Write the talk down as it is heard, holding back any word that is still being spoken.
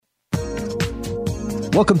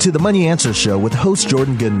Welcome to the Money Answer Show with host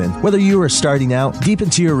Jordan Goodman. Whether you are starting out, deep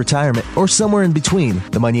into your retirement, or somewhere in between,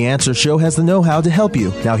 the Money Answer Show has the know-how to help you.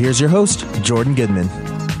 Now here's your host, Jordan Goodman.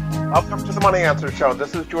 Welcome to the Money Answer Show.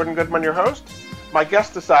 This is Jordan Goodman, your host. My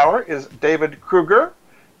guest this hour is David Krueger.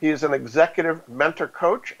 He is an executive mentor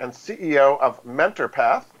coach and CEO of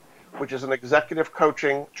MentorPath, which is an executive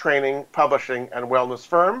coaching, training, publishing, and wellness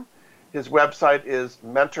firm. His website is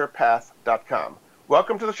mentorpath.com.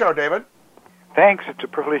 Welcome to the show, David. Thanks. It's a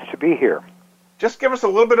privilege to be here. Just give us a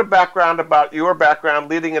little bit of background about your background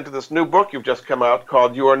leading into this new book you've just come out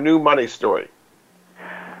called Your New Money Story.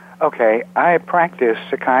 Okay. I practiced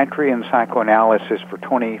psychiatry and psychoanalysis for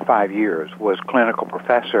 25 years, was clinical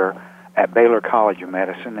professor at Baylor College of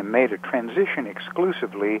Medicine, and made a transition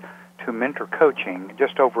exclusively to mentor coaching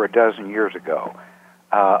just over a dozen years ago.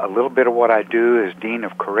 A little bit of what I do is Dean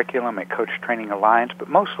of Curriculum at Coach Training Alliance, but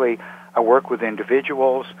mostly I work with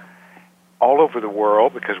individuals all over the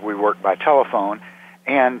world because we work by telephone,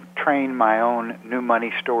 and train my own new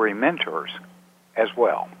money story mentors as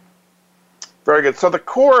well. Very good. So the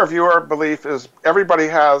core of your belief is everybody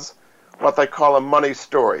has what they call a money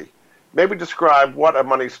story. Maybe describe what a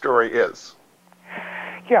money story is.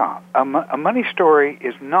 Yeah, a money story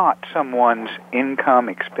is not someone's income,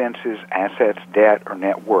 expenses, assets, debt, or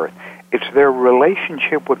net worth. It's their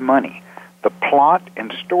relationship with money, the plot and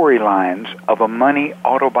storylines of a money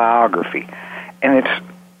autobiography. And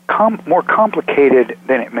it's more complicated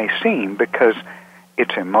than it may seem because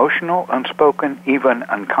it's emotional, unspoken, even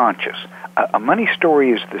unconscious. A money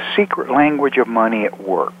story is the secret language of money at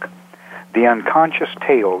work, the unconscious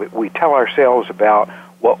tale that we tell ourselves about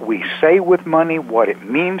what we say with money, what it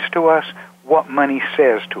means to us, what money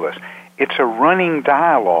says to us. It's a running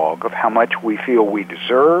dialogue of how much we feel we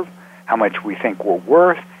deserve, how much we think we're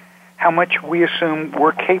worth, how much we assume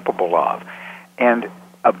we're capable of. And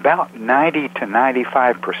about 90 to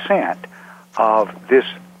 95% of this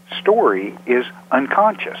story is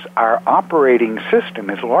unconscious. Our operating system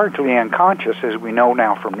is largely unconscious, as we know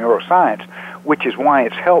now from neuroscience, which is why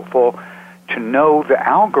it's helpful to know the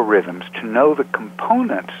algorithms, to know the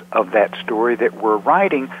components of that story that we're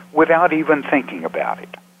writing without even thinking about it.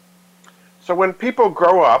 So when people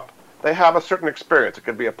grow up, they have a certain experience. It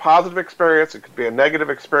could be a positive experience. It could be a negative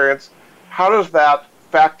experience. How does that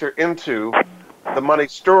factor into the money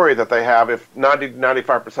story that they have if 90 to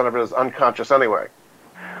 95% of it is unconscious anyway?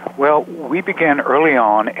 Well, we began early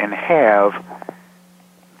on and have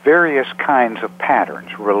various kinds of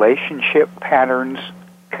patterns, relationship patterns,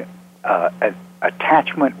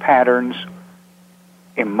 attachment patterns,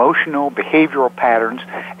 emotional, behavioral patterns,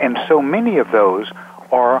 and so many of those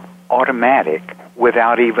are automatic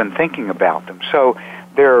without even thinking about them. So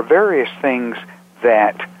there are various things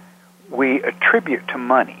that we attribute to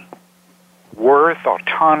money: worth,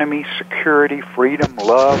 autonomy, security, freedom,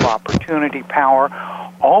 love, opportunity, power.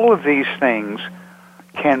 All of these things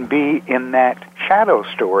can be in that shadow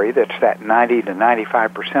story that's that 90 to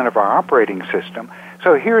 95% of our operating system.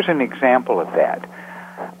 So here's an example of that.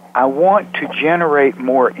 I want to generate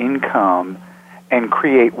more income and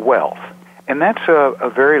create wealth. And that's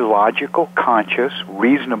a very logical, conscious,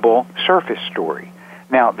 reasonable surface story.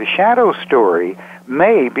 Now, the shadow story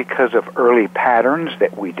may, because of early patterns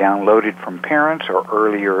that we downloaded from parents or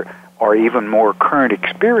earlier or even more current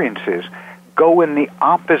experiences, go in the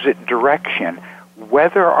opposite direction,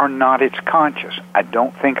 whether or not it's conscious. I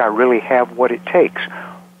don't think I really have what it takes.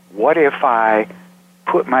 What if I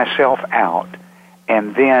put myself out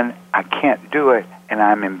and then I can't do it and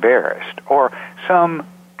I'm embarrassed? Or some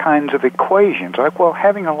kinds of equations like, well,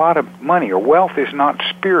 having a lot of money or wealth is not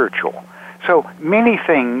spiritual. So many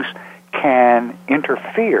things can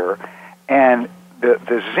interfere, and the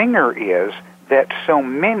zinger is that so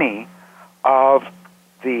many of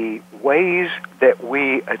the ways that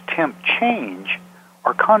we attempt change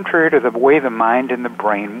are contrary to the way the mind and the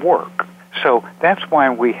brain work. So that's why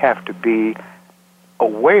we have to be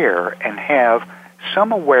aware and have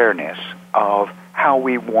some awareness of how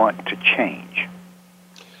we want to change.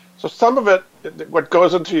 So some of it, what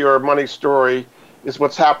goes into your money story, is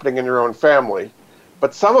what's happening in your own family,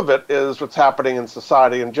 but some of it is what's happening in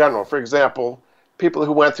society in general. For example, people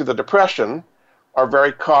who went through the Depression are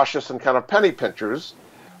very cautious and kind of penny pinchers,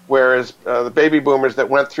 whereas the baby boomers that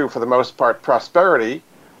went through, for the most part, prosperity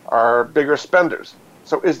are bigger spenders.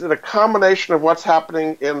 So is it a combination of what's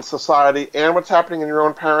happening in society and what's happening in your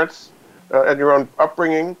own parents and your own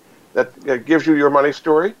upbringing that gives you your money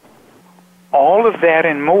story? All of that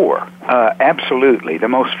and more, absolutely. The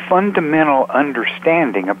most fundamental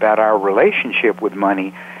understanding about our relationship with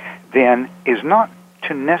money then is not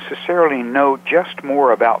to necessarily know just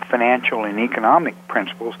more about financial and economic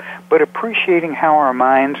principles, but appreciating how our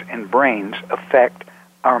minds and brains affect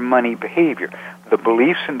our money behavior. The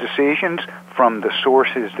beliefs and decisions from the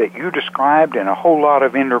sources that you described and a whole lot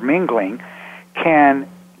of intermingling can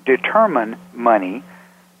determine money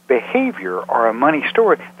behavior or a money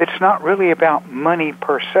story that's not really about money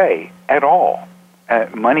per se at all.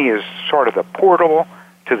 Money is sort of the portal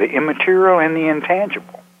to the immaterial and the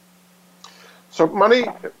intangible. So money,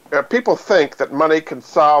 people think that money can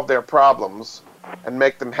solve their problems and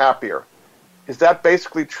make them happier. Is that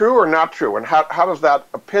basically true or not true? And how does that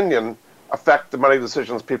opinion affect the money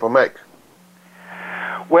decisions people make?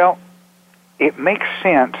 Well, it makes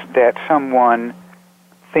sense that someone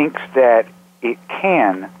thinks that it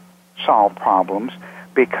can solve problems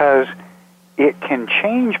because it can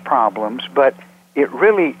change problems, but it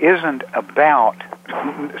really isn't about,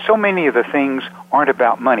 so many of the things aren't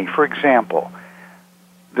about money. For example,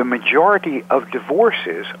 the majority of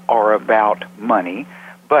divorces are about money,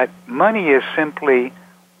 but money is simply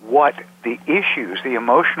what the issues, the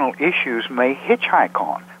emotional issues, may hitchhike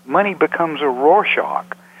on. Money becomes a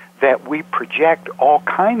Rorschach that we project all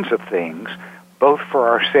kinds of things, both for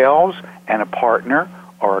ourselves and a partner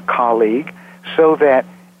or a colleague, so that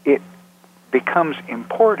it becomes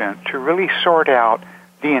important to really sort out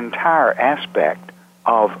the entire aspect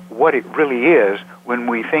of what it really is when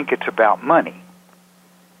we think it's about money.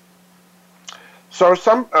 So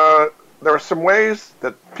there are some ways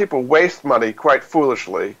that people waste money quite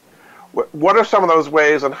foolishly. What are some of those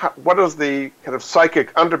ways, and what is the kind of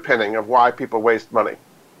psychic underpinning of why people waste money?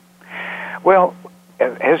 Well,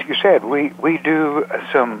 as you said, we do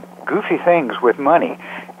some goofy things with money.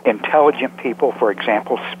 Intelligent people, for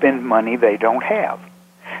example, spend money they don't have.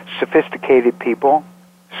 Sophisticated people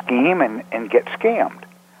scheme and get scammed.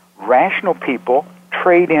 Rational people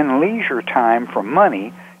trade in leisure time for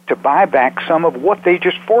money to buy back some of what they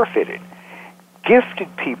just forfeited.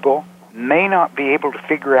 Gifted people may not be able to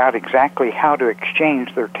figure out exactly how to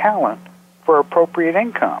exchange their talent for appropriate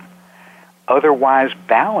income. Otherwise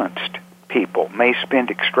balanced people may spend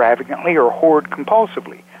extravagantly or hoard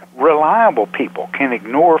compulsively. Reliable people can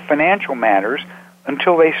ignore financial matters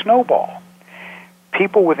until they snowball.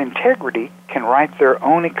 People with integrity can write their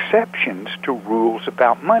own exceptions to rules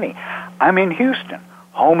about money. I'm in Houston,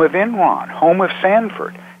 home of Enron, home of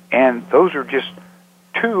Sanford, and those are just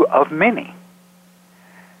two of many.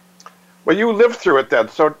 Well, you lived through it then,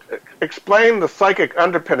 so explain the psychic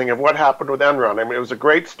underpinning of what happened with Enron. I mean, it was a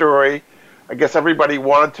great story. I guess everybody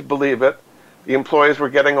wanted to believe it. The employees were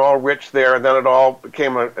getting all rich there, and then it all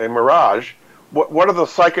became a mirage. What are the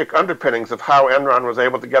psychic underpinnings of how Enron was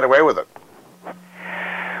able to get away with it?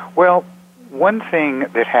 Well, one thing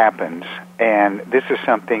that happens, and this is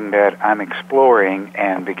something that I'm exploring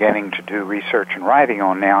and beginning to do research and writing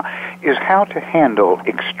on now, is how to handle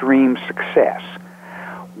extreme success.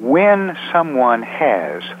 When someone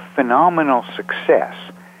has phenomenal success,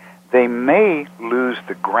 they may lose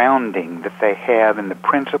the grounding that they have in the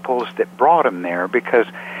principles that brought them there, because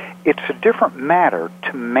it's a different matter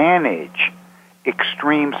to manage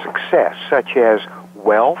extreme success, such as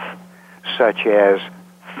wealth, such as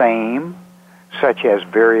fame, such as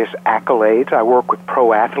various accolades. I work with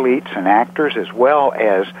pro athletes and actors as well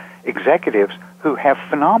as executives who have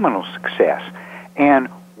phenomenal success. And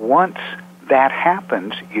once that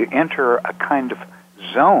happens, you enter a kind of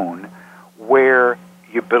zone where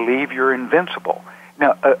you believe you're invincible.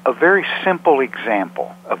 Now, a very simple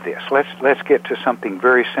example of this. Let's get to something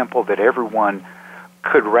very simple that everyone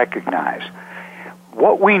could recognize.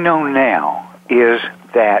 What we know now is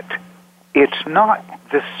that it's not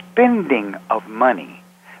the spending of money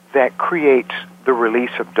that creates the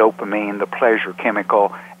release of dopamine, the pleasure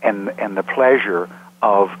chemical, and the pleasure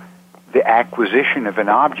of the acquisition of an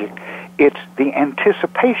object. It's the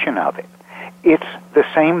anticipation of it. It's the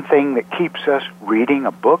same thing that keeps us reading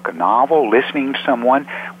a book, a novel, listening to someone.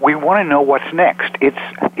 We want to know what's next. It's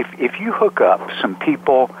if you hook up some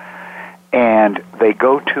people and they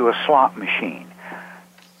go to a slot machine,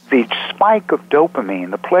 the spike of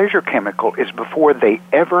dopamine, the pleasure chemical, is before they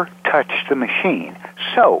ever touch the machine.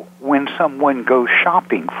 So when someone goes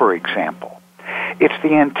shopping, for example, it's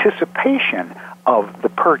the anticipation of the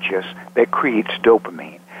purchase that creates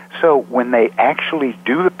dopamine. So when they actually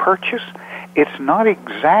do the purchase, it's not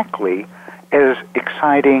exactly as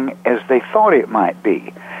exciting as they thought it might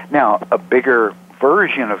be. Now, a bigger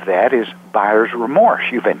version of that is buyer's remorse.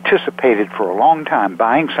 You've anticipated for a long time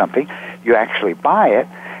buying something, you actually buy it,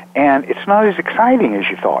 and it's not as exciting as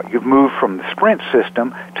you thought. You've moved from the sprint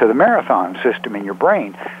system to the marathon system in your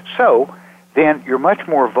brain. So then you're much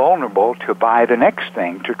more vulnerable to buy the next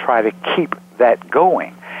thing to try to keep that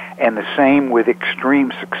going. And the same with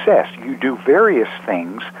extreme success. You do various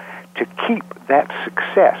things to keep that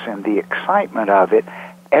success and the excitement of it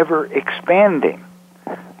ever expanding.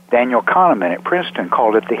 Daniel Kahneman at Princeton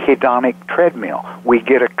called it the hedonic treadmill. We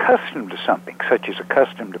get accustomed to something, such as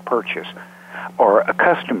accustomed to purchase or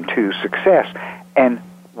accustomed to success, and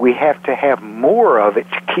we have to have more of it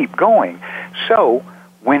to keep going. So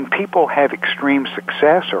when people have extreme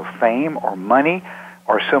success or fame or money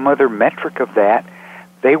or some other metric of that,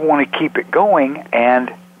 they want to keep it going,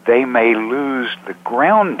 and they may lose the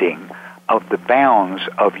grounding of the bounds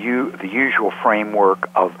of the usual framework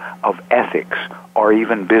of ethics or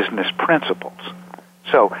even business principles.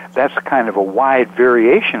 So that's kind of a wide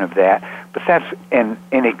variation of that, but that's an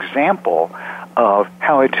example of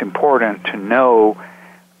how it's important to know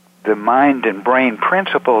the mind and brain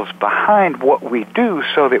principles behind what we do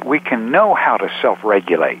so that we can know how to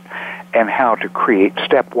self-regulate and how to create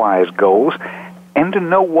stepwise goals and to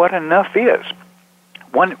know what enough is.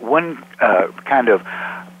 One kind of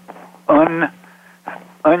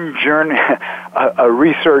a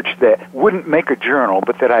research that wouldn't make a journal,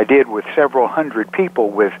 but that I did with several hundred people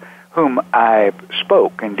with whom I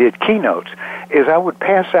spoke and did keynotes, is I would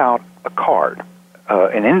pass out a card,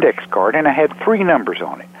 an index card, and I had 3 numbers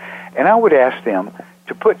on it. And I would ask them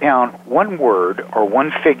to put down one word or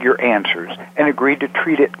one figure answers and agree to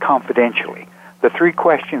treat it confidentially. The 3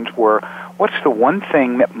 questions were, what's the one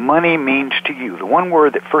thing that money means to you? The one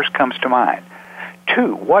word that first comes to mind.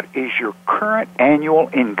 2, what is your current annual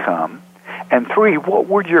income? And 3, what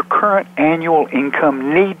would your current annual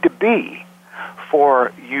income need to be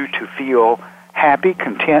for you to feel happy,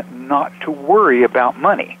 content, not to worry about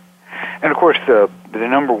money? And of course, the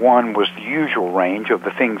number 1 was the usual range of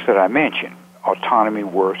the things that I mentioned: autonomy,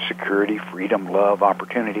 worth, security, freedom, love,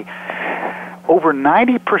 opportunity. Over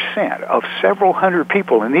 90% of several hundred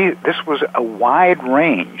people, and this was a wide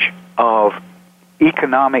range of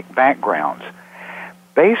economic backgrounds,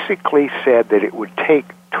 basically said that it would take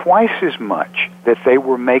twice as much that they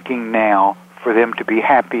were making now for them to be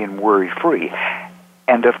happy and worry-free.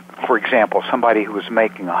 And for example, somebody who was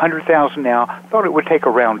making $100,000 now thought it would take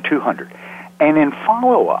around $200,000. And in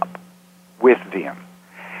follow-up with them,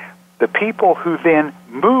 the people who then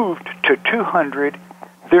moved to $200,000,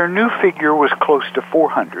 their new figure was close to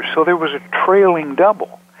 $400,000. So there was a trailing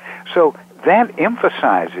double. So that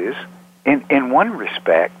emphasizes, in one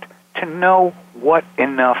respect, to know what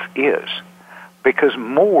enough is, because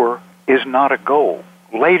more is not a goal.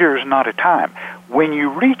 Later is not a time. When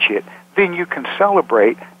you reach it, then you can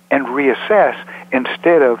celebrate and reassess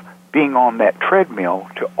instead of being on that treadmill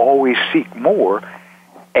to always seek more,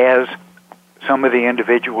 as some of the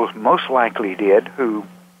individuals most likely did who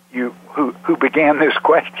began this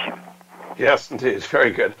question. Yes, indeed.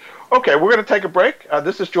 Very good. Okay, we're going to take a break.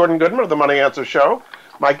 This is Jordan Goodman of the Money Answer Show.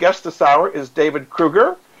 My guest this hour is David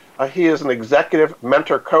Krueger. He is an executive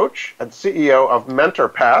mentor coach and CEO of Mentor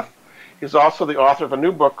Path. He's also the author of a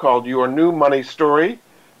new book called Your New Money Story: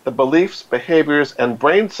 The Beliefs, Behaviors, and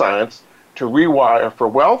Brain Science to Rewire for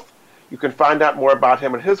Wealth. You can find out more about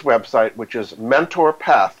him at his website, which is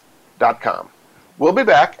mentorpath.com. We'll be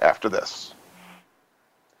back after this.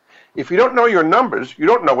 If you don't know your numbers, you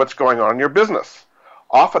don't know what's going on in your business.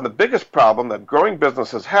 Often the biggest problem that growing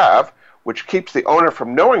businesses have, which keeps the owner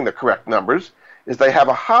from knowing the correct numbers, is they have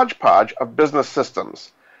a hodgepodge of business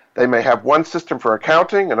systems. They may have one system for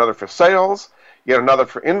accounting, another for sales, yet another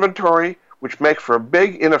for inventory, which make for a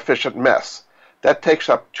big, inefficient mess. That takes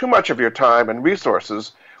up too much of your time and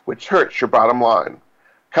resources, which hurts your bottom line.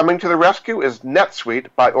 Coming to the rescue is NetSuite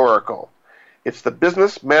by Oracle. It's the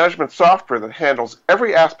business management software that handles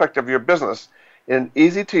every aspect of your business in an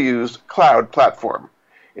easy-to-use cloud platform.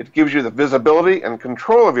 It gives you the visibility and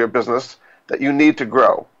control of your business that you need to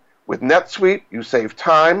grow. With NetSuite, you save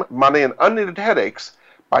time, money, and unneeded headaches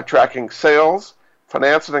by tracking sales,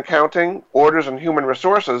 finance and accounting, orders, and human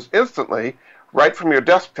resources instantly right from your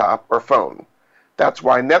desktop or phone. That's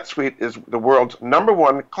why NetSuite is the world's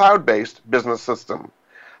 #1 cloud-based business system.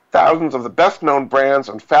 Thousands of the best-known brands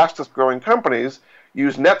and fastest-growing companies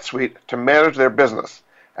use NetSuite to manage their business,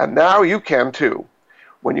 and now you can too.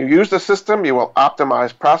 When you use the system, you will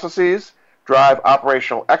optimize processes, drive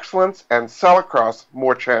operational excellence, and sell across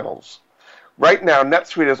more channels. Right now,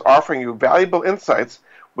 NetSuite is offering you valuable insights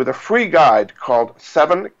with a free guide called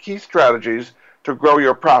 7 Key Strategies to Grow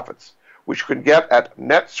Your Profits, which you can get at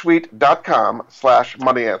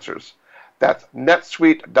netsuite.com/moneyanswers. That's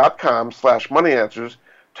netsuite.com/moneyanswers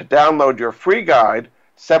to download your free guide,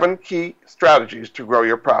 7 Key Strategies to Grow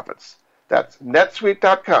Your Profits. That's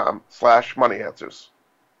netsuite.com/moneyanswers.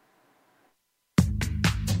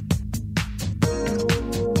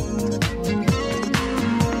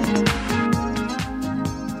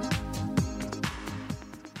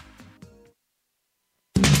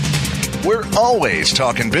 We're always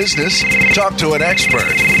talking business. Talk to an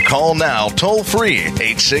expert. Call now toll free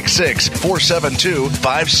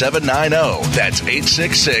 866-472-5790. That's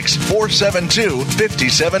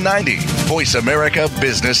 866-472-5790. Voice America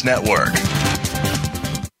Business Network.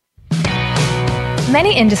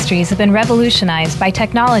 Many industries have been revolutionized by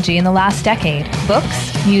technology in the last decade.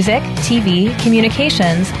 Books, music, TV,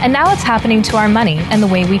 communications, and now it's happening to our money and the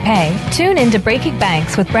way we pay. Tune in to Breaking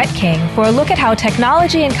Banks with Brett King for a look at how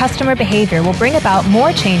technology and customer behavior will bring about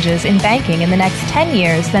more changes in banking in the next 10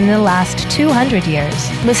 years than in the last 200 years.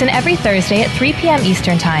 Listen every Thursday at 3 p.m.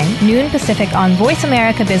 Eastern Time, noon Pacific on Voice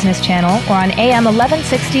America Business Channel or on AM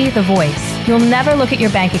 1160 The Voice. You'll never look at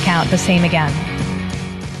your bank account the same again.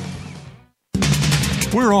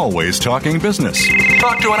 We're always talking business.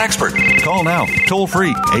 Talk to an expert. Call now, toll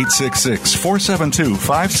free,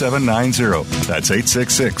 866-472-5790. That's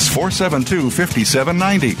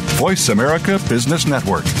 866-472-5790. Voice America Business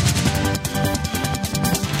Network.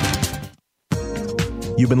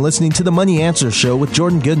 You've been listening to the Money Answer Show with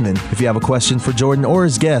Jordan Goodman. If you have a question for Jordan or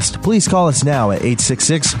his guest, please call us now at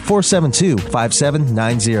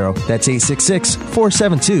 866-472-5790. That's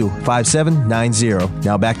 866-472-5790.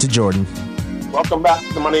 Now back to Jordan. Welcome back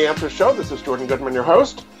to the Money Answer Show. This is Jordan Goodman, your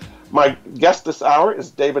host. My guest this hour is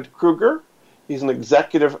David Krueger. He's an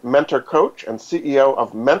executive mentor coach and CEO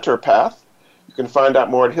of MentorPath. You can find out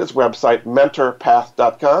more at his website,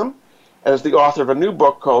 mentorpath.com, and is the author of a new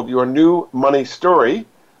book called Your New Money Story,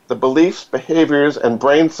 The Beliefs, Behaviors, and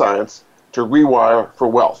Brain Science to Rewire for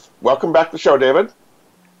Wealth. Welcome back to the show, David.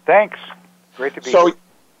 Thanks. Great to be here.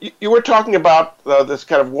 So you were talking about this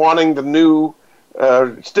kind of wanting the new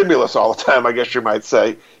stimulus all the time, I guess you might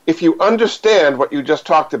say. If you understand what you just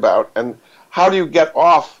talked about, and how do you get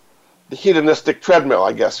off the hedonistic treadmill,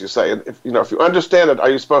 I guess you say, and if you understand it, are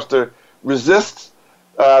you supposed to resist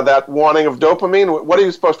that wanting of dopamine? What are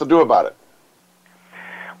you supposed to do about it?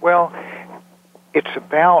 Well, it's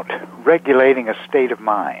about regulating a state of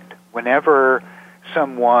mind. Whenever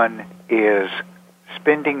someone is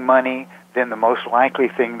spending money, then the most likely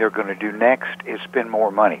thing they're going to do next is spend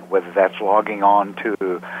more money, whether that's logging on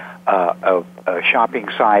to a shopping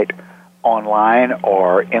site online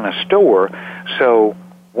or in a store. So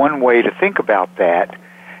one way to think about that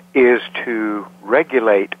is to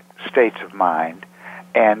regulate states of mind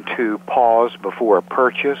and to pause before a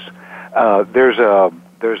purchase. There's a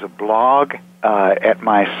blog at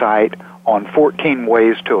my site on 14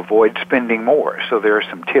 ways to avoid spending more. So there are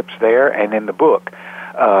some tips there, and in the book,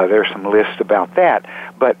 there's some lists about that.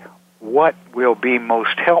 But what will be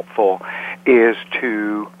most helpful is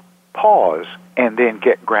to pause and then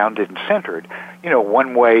get grounded and centered.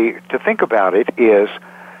 One way to think about it is,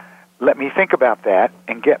 let me think about that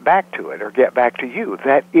and get back to it or get back to you.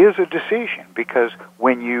 That is a decision, because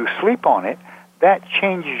when you sleep on it, that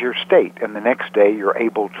changes your state, and the next day you're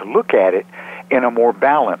able to look at it in a more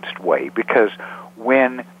balanced way, because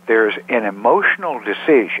when there's an emotional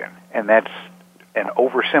decision, and that's an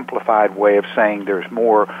oversimplified way of saying there's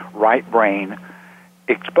more right brain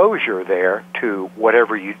exposure there to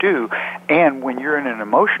whatever you do, and when you're in an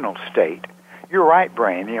emotional state, your right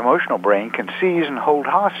brain, the emotional brain, can seize and hold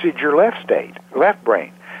hostage your left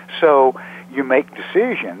brain. So you make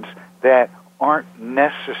decisions that aren't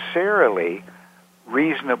necessarily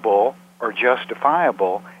reasonable or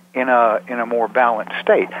justifiable in a more balanced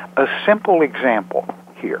state. A simple example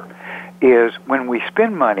here is when we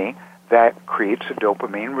spend money, that creates a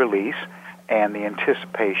dopamine release, and the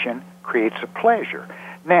anticipation creates a pleasure.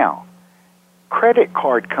 Now, credit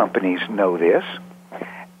card companies know this,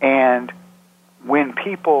 and when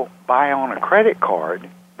people buy on a credit card,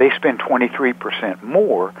 they spend 23%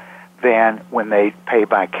 more than when they pay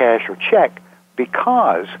by cash or check,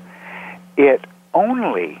 because it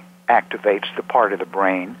only activates the part of the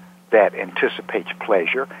brain that anticipates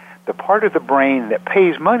pleasure. The part of the brain that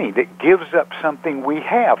pays money, that gives up something we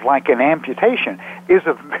have, like an amputation, is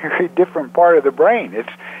a very different part of the brain.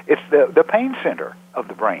 It's the pain center of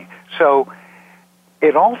the brain. So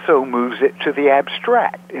it also moves it to the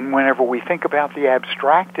abstract. And whenever we think about the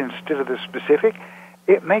abstract instead of the specific,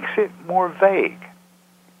 it makes it more vague.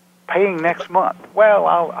 Paying next month. Well,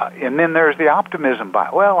 and then there's the optimism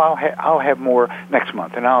by, well, I'll have more next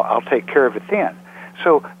month, and I'll take care of it then.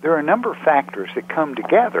 So there are a number of factors that come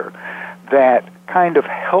together that kind of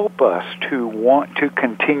help us to want to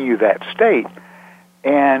continue that state,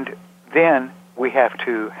 and then we have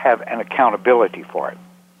to have an accountability for it.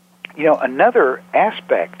 Another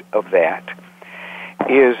aspect of that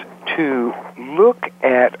is to look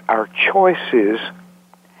at our choices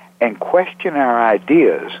and question our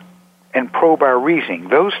ideas and probe our reasoning.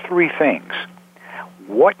 Those three things.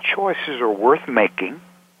 What choices are worth making?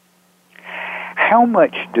 how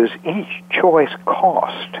much does each choice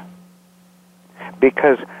cost?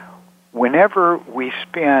 Because whenever we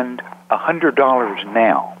spend $100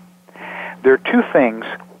 now, there are two things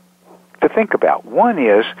to think about. One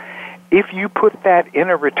is, if you put that in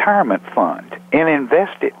a retirement fund and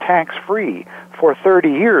invest it tax-free for 30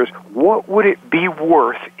 years, what would it be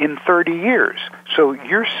worth in 30 years? So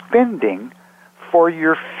you're spending for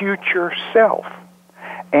your future self.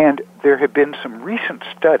 And there have been some recent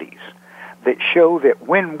studies that show that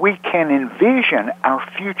when we can envision our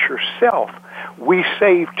future self, we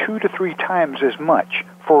save 2 to 3 times as much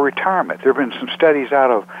for retirement. There have been some studies out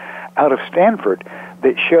of Stanford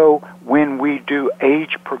that show when we do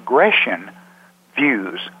age progression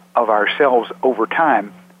views of ourselves over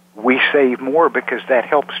time, we save more because that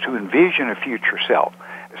helps to envision a future self.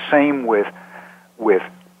 Same with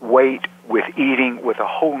weight, with eating, with a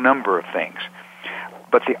whole number of things.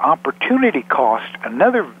 But the opportunity cost,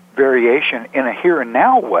 another variation in a here and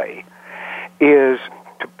now way, is,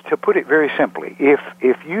 to put it very simply, if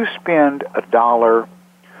you spend $1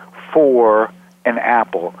 for an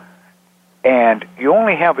apple and you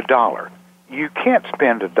only have $1, you can't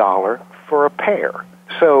spend $1 for a pear.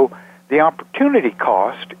 So the opportunity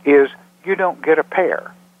cost is you don't get a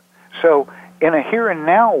pear. So in a here and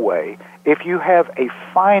now way, if you have a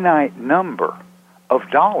finite number of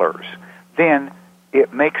dollars, then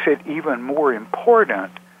it makes it even more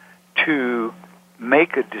important to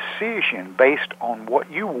make a decision based on what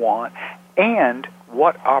you want and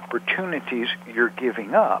what opportunities you're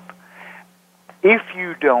giving up. If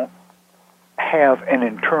you don't have an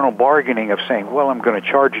internal bargaining of saying, well, I'm going to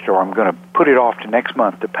charge it or I'm going to put it off to next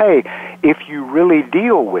month to pay, if you really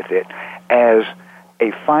deal with it as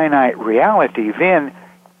a finite reality, then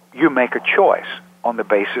you make a choice on the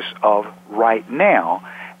basis of right now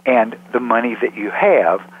and the money that you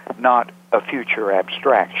have, not a future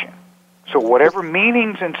abstraction. So whatever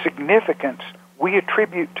meanings and significance we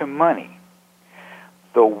attribute to money,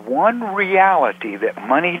 the one reality that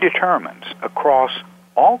money determines across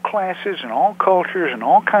all classes and all cultures and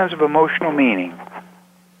all kinds of emotional meaning,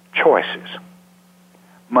 choices.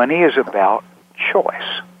 Money is about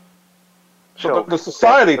choice. So the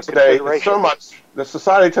society today is so much. The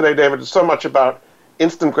society today, David, is so much about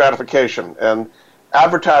instant gratification, and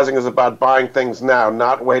advertising is about buying things now,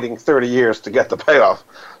 not waiting 30 years to get the payoff.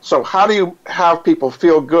 So how do you have people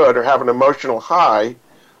feel good or have an emotional high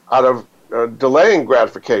out of delaying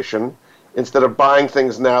gratification instead of buying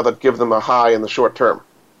things now that give them a high in the short term?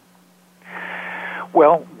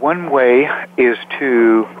 Well, one way is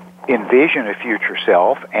to envision a future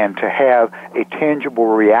self and to have a tangible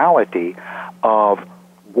reality of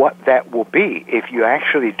what that will be if you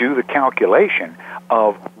actually do the calculation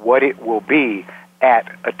of what it will be at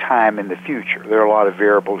a time in the future. There are a lot of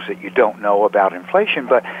variables that you don't know about inflation,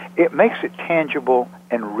 but it makes it tangible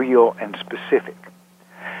and real and specific.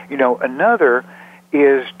 You know, another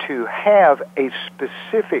is to have a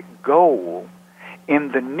specific goal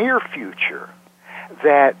in the near future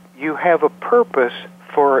that you have a purpose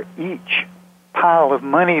for each pile of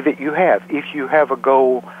money that you have. If you have a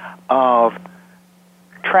goal of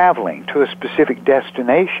traveling to a specific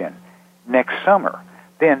destination next summer,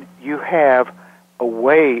 then you have a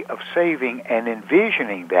way of saving and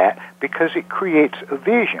envisioning that because it creates a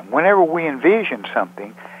vision. Whenever we envision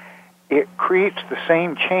something, it creates the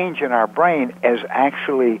same change in our brain as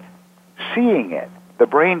actually seeing it. The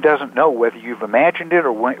brain doesn't know whether you've imagined it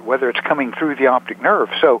or whether it's coming through the optic nerve.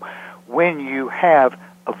 So when you have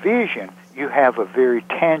a vision, you have a very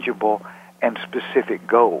tangible and specific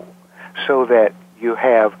goal so that you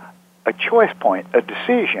have a choice point, a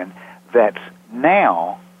decision that's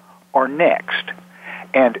now or next.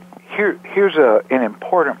 And here's an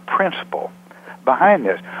important principle behind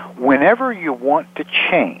this. Whenever you want to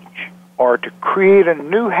change or to create a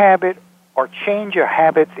new habit or change a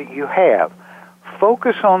habit that you have,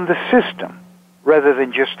 focus on the system rather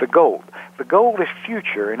than just the goal. The goal is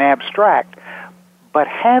future and abstract, but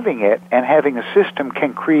having it and having a system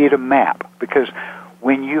can create a map, because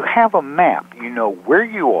when you have a map, you know where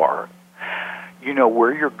you are, you know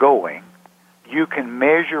where you're going, you can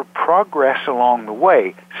measure progress along the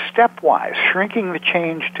way, stepwise, shrinking the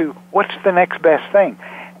change to what's the next best thing.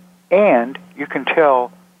 And you can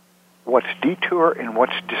tell what's detour and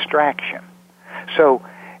what's distraction. So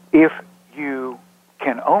if you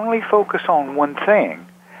can only focus on one thing,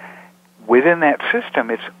 within that system,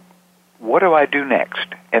 it's what do I do next?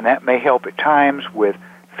 And that may help at times with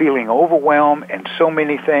feeling overwhelmed and so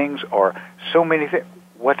many things or so many things.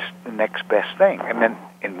 What's the next best thing? And then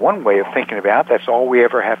in one way of thinking about it, that's all we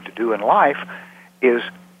ever have to do in life is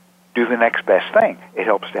do the next best thing. It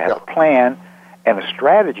helps to have a plan and a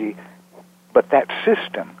strategy but that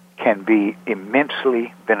system can be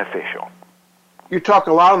immensely beneficial. You talk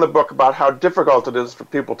a lot in the book about how difficult it is for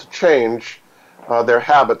people to change their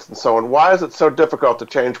habits and so on. Why is it so difficult to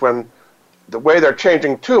change when the way they're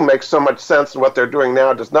changing to makes so much sense and what they're doing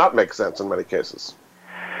now does not make sense in many cases?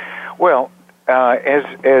 Well,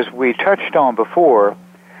 as we touched on before,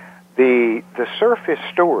 the surface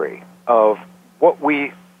story of what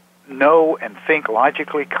we know and think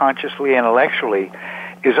logically, consciously, intellectually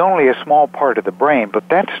is only a small part of the brain, but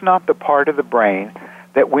that's not the part of the brain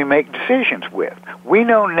that we make decisions with. We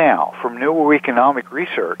know now from neuroeconomic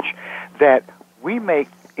research that we make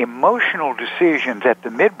emotional decisions at the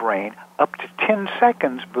midbrain up to 10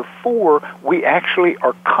 seconds before we actually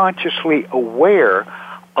are consciously aware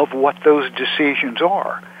of what those decisions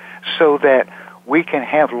are, so that we can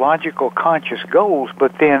have logical, conscious goals,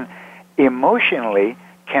 but then emotionally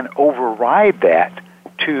can override that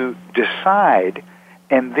to decide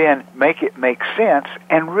and then make it make sense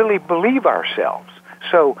and really believe ourselves.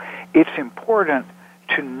 So it's important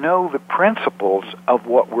to know the principles of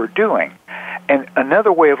what we're doing. And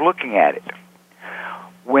another way of looking at it,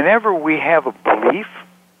 whenever we have a belief,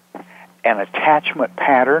 an attachment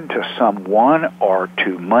pattern to someone or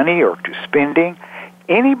to money or to spending,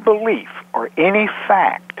 any belief or any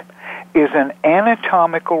fact is an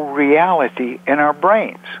anatomical reality in our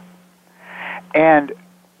brains. And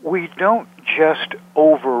we don't just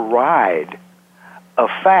override a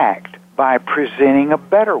fact by presenting a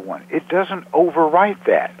better one. It doesn't overwrite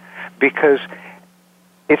that because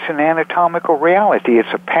it's an anatomical reality.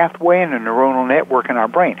 It's a pathway in a neuronal network in our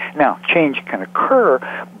brain. Now, change can occur,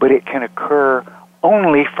 but it can occur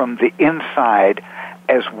only from the inside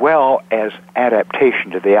as well as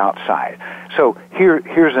adaptation to the outside. So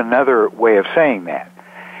here's another way of saying that.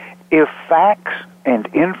 If facts and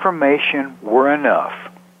information were enough,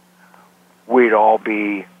 we'd all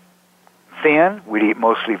be thin, we'd eat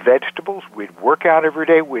mostly vegetables, we'd work out every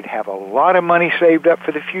day, we'd have a lot of money saved up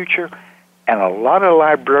for the future, and a lot of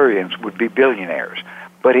librarians would be billionaires.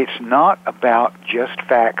 But it's not about just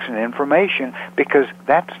facts and information, because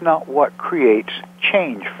that's not what creates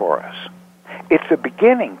change for us. It's a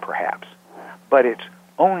beginning, perhaps, but it's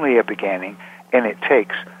only a beginning, and it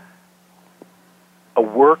takes a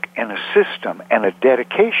work and a system and a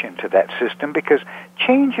dedication to that system, because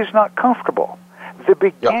change is not comfortable. The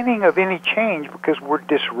beginning of any change, because we're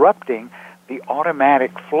disrupting the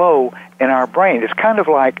automatic flow in our brain. It's kind of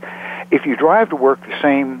like if you drive to work the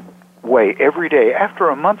same way every day, after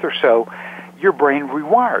a month or so, your brain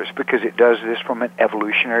rewires, because it does this from an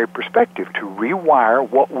evolutionary perspective, to rewire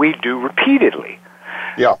what we do repeatedly.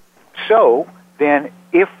 Yeah. So then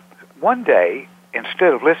if one day,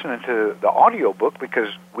 instead of listening to the audiobook,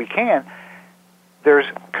 because we can, there's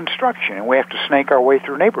construction and we have to snake our way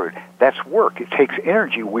through a neighborhood. That's work. It takes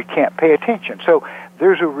energy. We can't pay attention. So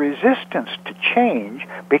there's a resistance to change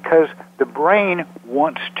because the brain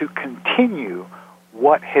wants to continue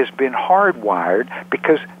what has been hardwired,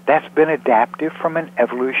 because that's been adaptive from an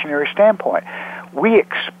evolutionary standpoint. We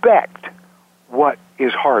expect what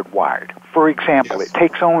is hardwired. For example, It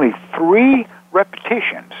takes only 3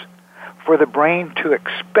 repetitions for the brain to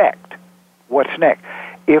expect what's next.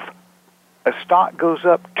 If a stock goes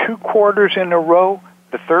up 2 quarters in a row,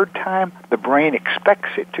 the third time, the brain expects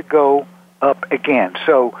it to go up again.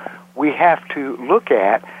 So we have to look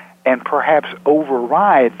at and perhaps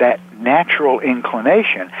override that natural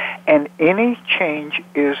inclination, and any change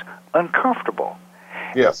is uncomfortable.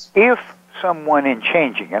 Yes. If someone in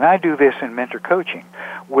changing, and I do this in mentor coaching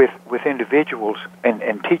with individuals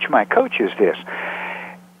and teach my coaches this,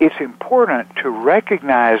 it's important to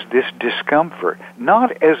recognize this discomfort,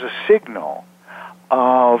 not as a signal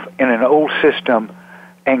of, in an old system,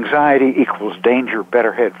 anxiety equals danger,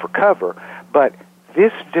 better head for cover, but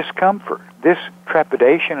this discomfort, this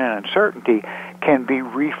trepidation and uncertainty can be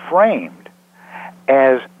reframed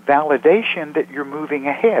as validation that you're moving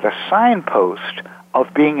ahead, a signpost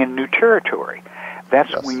of being in new territory.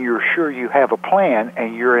 That's when you're sure you have a plan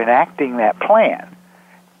and you're enacting that plan.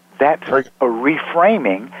 That's a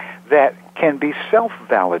reframing that can be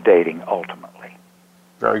self-validating ultimately.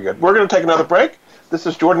 Very good. We're going to take another break. This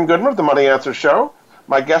is Jordan Goodman of the Money Answer Show.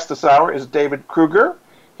 My guest this hour is David Krueger.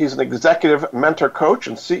 He's an executive mentor coach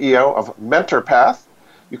and CEO of MentorPath.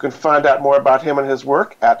 You can find out more about him and his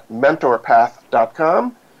work at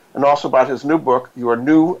mentorpath.com, and also about his new book, Your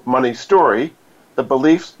New Money Story, The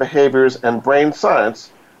Beliefs, Behaviors, and Brain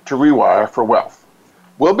Science to Rewire for Wealth.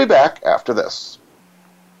 We'll be back after this.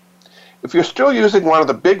 If you're still using one of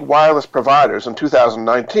the big wireless providers in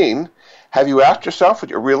 2019, have you asked yourself what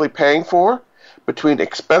you're really paying for? Between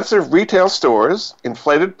expensive retail stores,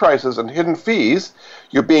 inflated prices, and hidden fees,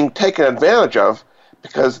 you're being taken advantage of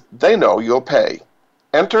because they know you'll pay.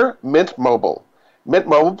 Enter Mint Mobile. Mint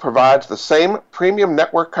Mobile provides the same premium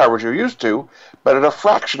network coverage you're used to, but at a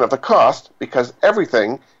fraction of the cost because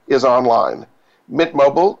everything is online. Mint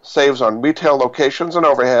Mobile saves on retail locations and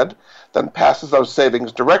overhead, then passes those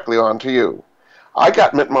savings directly on to you. I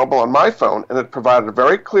got Mint Mobile on my phone, and it provided a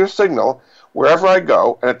very clear signal wherever I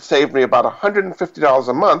go, and it saved me about $150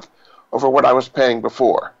 a month over what I was paying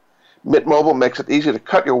before. Mint Mobile makes it easy to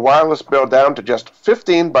cut your wireless bill down to just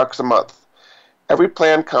 $15 a month. Every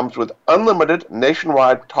plan comes with unlimited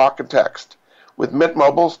nationwide talk and text. With Mint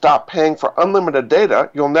Mobile, stop paying for unlimited data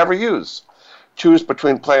you'll never use. Choose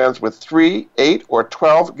between plans with 3, 8, or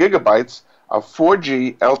 12 gigabytes of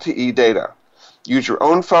 4G LTE data. Use your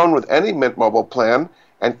own phone with any Mint Mobile plan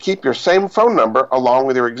and keep your same phone number along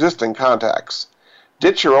with your existing contacts.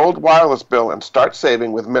 Ditch your old wireless bill and start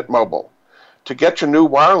saving with Mint Mobile. To get your new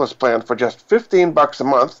wireless plan for just $15 a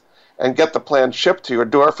month and get the plan shipped to your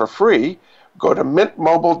door for free, go to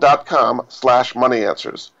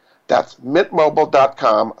mintmobile.com/moneyanswers. That's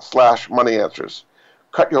mintmobile.com/moneyanswers.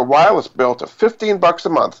 Cut your wireless bill to $15 a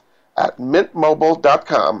month at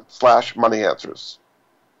mintmobile.com/moneyanswers.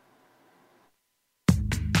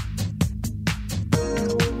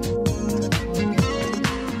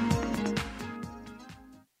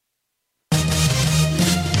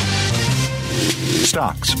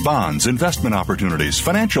 Stocks, bonds, investment opportunities,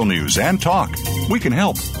 financial news, and talk. We can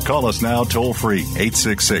help. Call us now toll-free,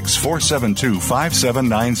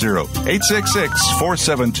 866-472-5790.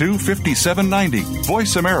 866-472-5790.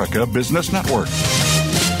 Voice America Business Network.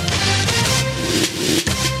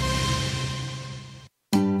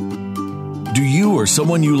 Do you or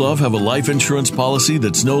someone you love have a life insurance policy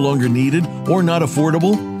that's no longer needed or not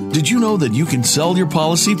affordable? Did you know that you can sell your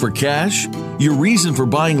policy for cash? Your reason for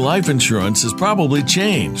buying life insurance has probably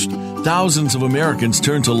changed. Thousands of Americans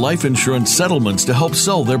turn to life insurance settlements to help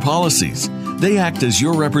sell their policies. They act as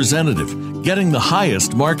your representative, getting the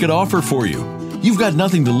highest market offer for you. You've got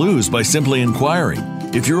nothing to lose by simply inquiring.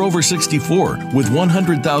 If you're over 64 with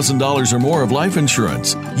 $100,000 or more of life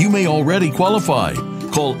insurance, you may already qualify.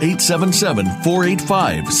 Call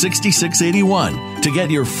 877-485-6681 to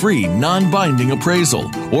get your free non-binding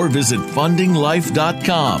appraisal or visit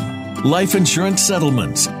fundinglife.com. Life Insurance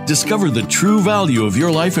Settlements. Discover the true value of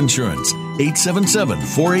your life insurance.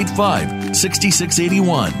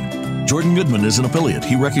 877-485-6681. Jordan Goodman is an affiliate.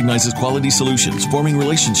 He recognizes quality solutions, forming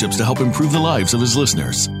relationships to help improve the lives of his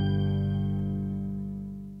listeners.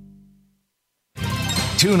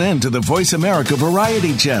 Tune in to the Voice America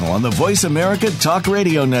Variety channel on the Voice America Talk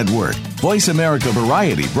Radio Network. Voice America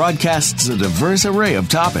Variety broadcasts a diverse array of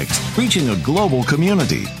topics, reaching a global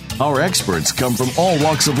community. Our experts come from all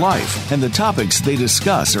walks of life, and the topics they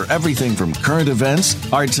discuss are everything from current events,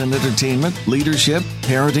 arts and entertainment, leadership,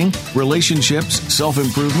 parenting, relationships,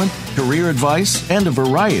 self-improvement, career advice, and a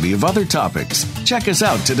variety of other topics. Check us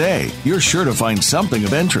out today. You're sure to find something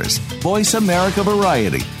of interest. Voice America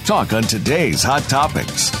Variety. Talk on today's hot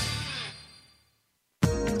topics.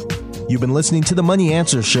 You've been listening to the Money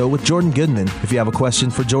Answer Show with Jordan Goodman. If you have a question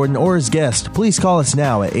for Jordan or his guest, please call us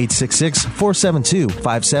now at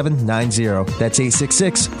 866-472-5790. That's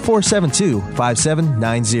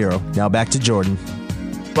 866-472-5790. Now back to Jordan.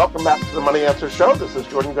 Welcome back to the Money Answer Show. This is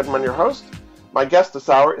Jordan Goodman, your host. My guest this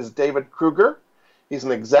hour is David Krueger. He's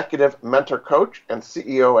an executive mentor coach and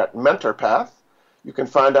CEO at MentorPath. You can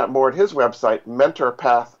find out more at his website,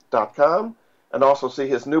 mentorpath.com, and also see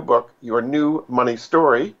his new book, Your New Money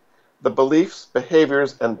Story, The Beliefs,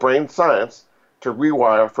 Behaviors, and Brain Science to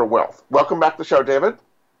Rewire for Wealth. Welcome back to the show, David.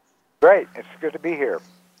 Great. It's good to be here.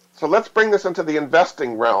 So let's bring this into the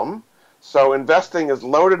investing realm. So investing is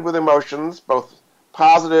loaded with emotions, both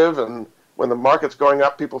positive, and when the market's going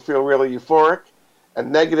up, people feel really euphoric,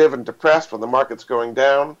 and negative and depressed when the market's going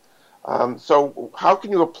down. So how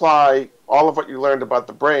can you apply all of what you learned about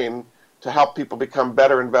the brain to help people become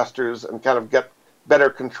better investors and kind of get better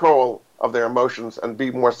control of their emotions and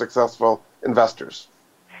be more successful investors?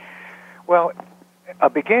 Well, a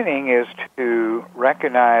beginning is to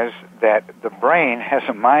recognize that the brain has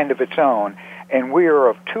a mind of its own, and we are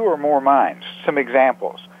of two or more minds. Some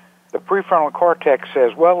examples. The prefrontal cortex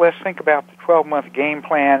says, well, let's think about the 12-month game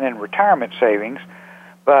plan and retirement savings,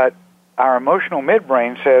 but our emotional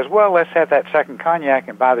midbrain says, well, let's have that second cognac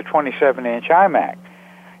and buy the 27-inch iMac.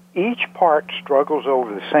 Each part struggles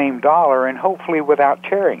over the same dollar, and hopefully without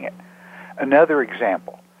tearing it. Another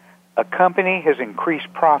example, a company has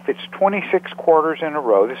increased profits 26 quarters in a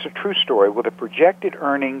row. This is a true story, with a projected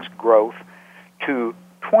earnings growth to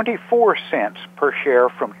 24 cents per share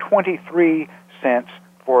from 23 $0.11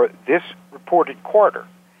 for this reported quarter.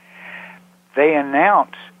 They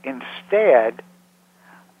announce instead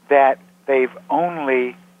that they've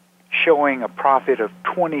only showing a profit of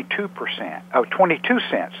 22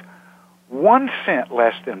 cents, 1 cent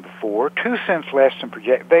less than before, 2 cents less than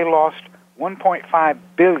projected. They lost $1.5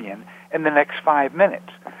 billion in the next 5 minutes.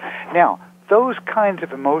 Now, those kinds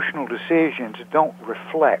of emotional decisions don't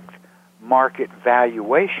reflect market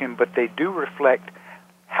valuation, but they do reflect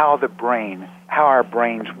how our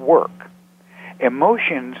brains work.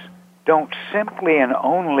 Emotions don't simply and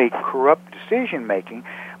only corrupt decision making,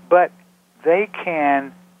 but they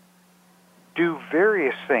can do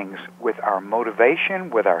various things with our motivation,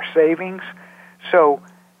 with our savings. So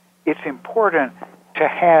it's important to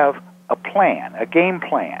have a plan, a game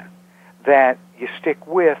plan that you stick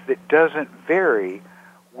with that doesn't vary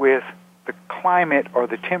with the climate or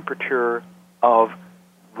the temperature of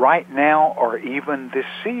right now or even this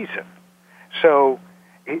season. So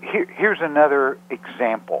here's another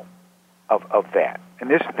example of that. And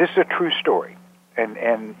this is a true story.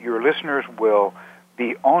 And your listeners will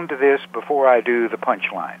be onto this before I do the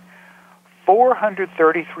punchline.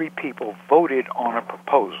 433 people voted on a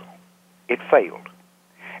proposal. It failed.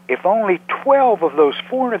 If only 12 of those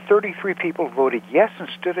 433 people voted yes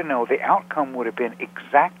instead of no, the outcome would have been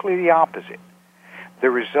exactly the opposite. The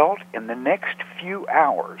result, in the next few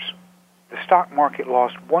hours, the stock market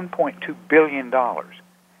lost $1.2 billion.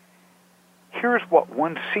 Here's what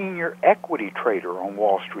one senior equity trader on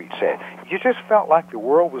Wall Street said. You just felt like the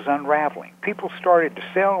world was unraveling. People started to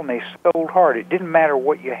sell, and they sold hard. It didn't matter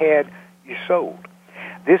what you had, you sold.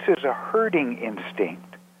 This is a herding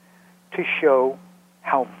instinct to show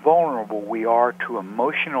how vulnerable we are to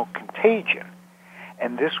emotional contagion.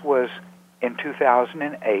 And this was in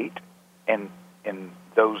 2008, and in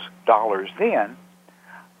those dollars then,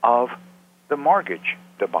 of the mortgage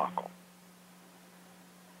debacle.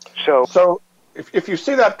 So if you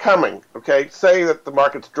see that coming, okay, say that the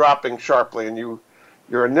market's dropping sharply and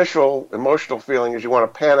your initial emotional feeling is you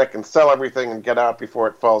want to panic and sell everything and get out before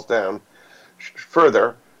it falls down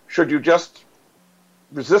further, should you just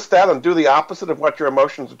resist that and do the opposite of what your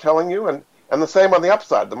emotions are telling you? And the same on the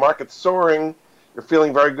upside. The market's soaring, you're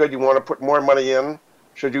feeling very good, you want to put more money in.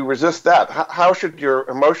 Should you resist that? How should you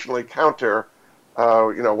emotionally counter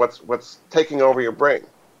what's taking over your brain?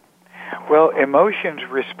 Well, emotions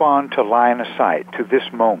respond to line of sight, to this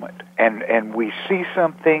moment. And we see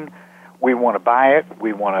something, we want to buy it,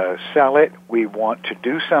 we want to sell it, we want to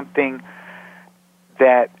do something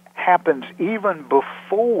that happens even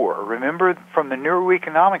before. Remember from the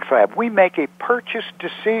neuroeconomics lab, we make a purchase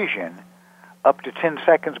decision up to 10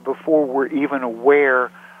 seconds before we're even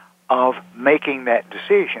aware of making that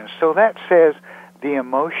decision. So that says the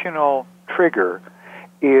emotional trigger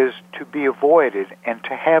is to be avoided and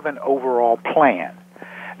to have an overall plan.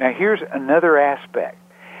 Now here's another aspect.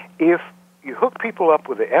 If you hook people up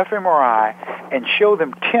with the fMRI and show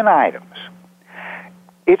them 10 items,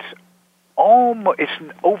 it's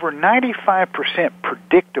over 95%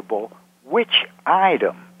 predictable which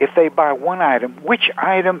item, if they buy one item, which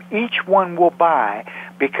item each one will buy,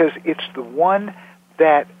 because it's the one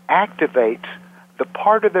that activates the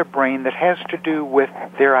part of their brain that has to do with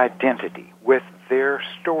their identity, with their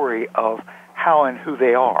story of how and who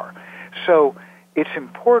they are. So it's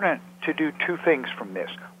important to do two things from this.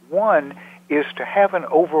 One is to have an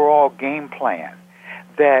overall game plan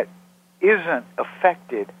that isn't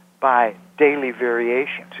affected by daily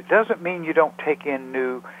variations. It doesn't mean you don't take in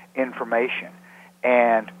new information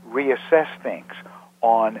and reassess things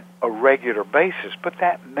on a regular basis, but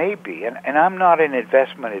that may be, and I'm not an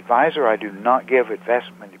investment advisor, I do not give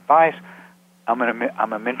investment advice, I'm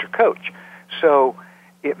a mentor coach. So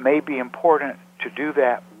it may be important to do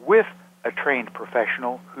that with a trained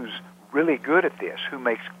professional who's really good at this, who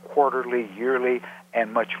makes quarterly, yearly,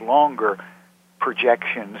 and much longer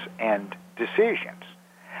projections and decisions.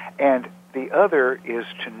 And the other is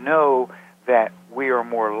to know that we are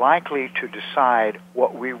more likely to decide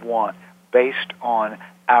what we want based on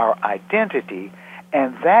our identity,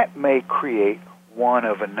 and that may create one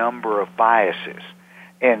of a number of biases.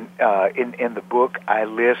 And in the book, I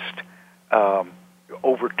list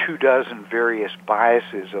over 24 various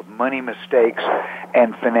biases of money mistakes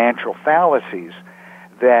and financial fallacies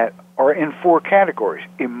that are in 4 categories.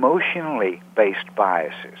 Emotionally based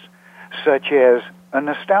biases, such as a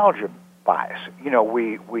nostalgia bias.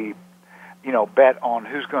 We bet on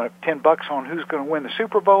 $10 on who's going to win the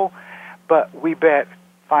Super Bowl, but we bet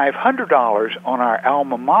 $500 on our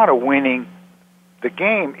alma mater winning the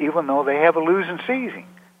game, even though they have a losing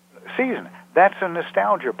season. That's a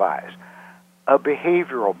nostalgia bias. A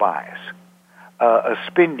behavioral bias, a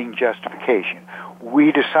spending justification.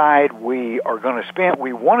 We decide we are going to spend,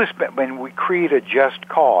 we want to spend, and we create a just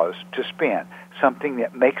cause to spend, something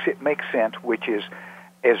that makes it make sense, which is,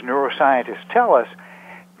 as neuroscientists tell us,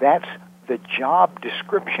 that's the job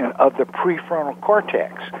description of the prefrontal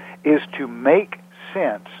cortex, is to make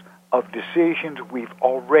sense of decisions we've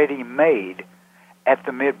already made at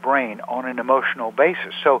the midbrain on an emotional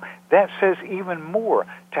basis. So that says even more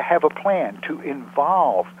to have a plan, to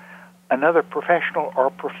involve another professional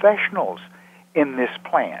or professionals in this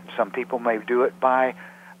plan. Some people may do it by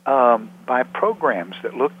programs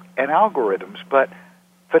that look at algorithms, but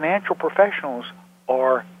financial professionals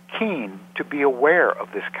are keen to be aware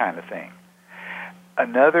of this kind of thing.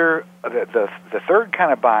 The third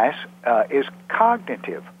kind of bias is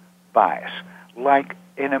cognitive bias, like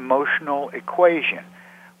an emotional equation.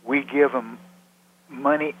 We give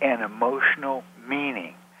money an emotional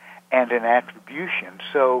meaning and an attribution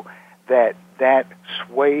so that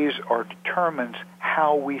sways or determines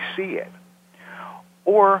how we see it.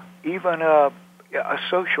 Or even a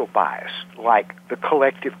social bias, like the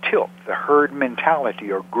collective tilt, the herd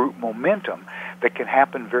mentality or group momentum that can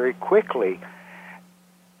happen very quickly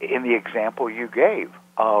in the example you gave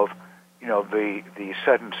of, the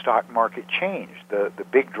sudden stock market change, the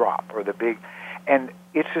big drop or the big, and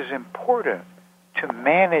it's as important to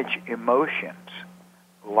manage emotions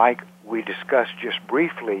like we discussed just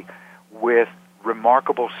briefly with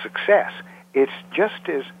remarkable success. It's just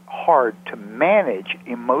as hard to manage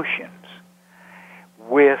emotions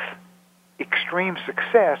with extreme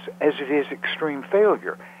success as it is extreme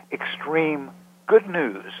failure. Extreme good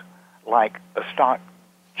news, like a stock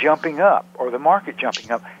jumping up or the market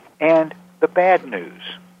jumping up, and the bad news.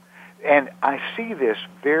 And I see this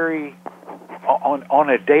very on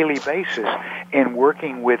a daily basis in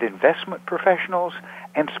working with investment professionals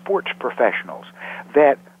and sports professionals,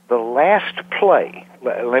 that the last play,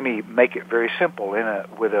 let me make it very simple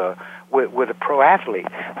with a pro athlete,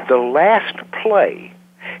 the last play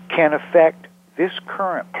can affect this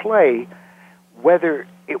current play. Whether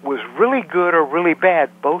it was really good or really bad,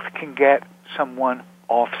 both can get someone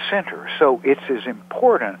off center. So it's as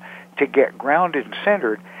important to get grounded and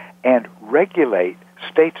centered and regulate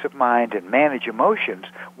states of mind and manage emotions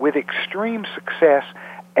with extreme success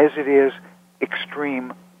as it is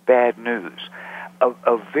extreme bad news.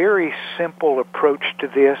 A very simple approach to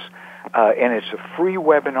this, and it's a free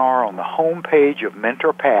webinar on the home page of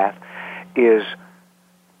Mentor Path, is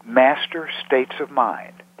Master States of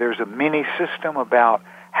Mind. There's a mini system about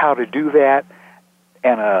how to do that,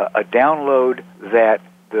 and a download that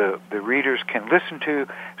the readers can listen to,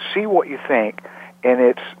 see what you think, and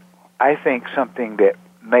it's, I think, something that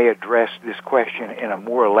may address this question in a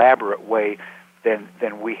more elaborate way than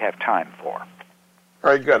we have time for.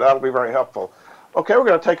 Very good. That'll be very helpful. Okay, we're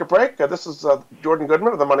going to take a break. This is Jordan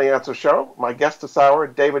Goodman of the Money Answer Show. My guest this hour,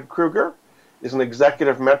 David Krueger, is an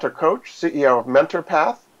executive mentor coach, CEO of Mentor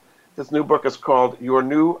Path. His new book is called Your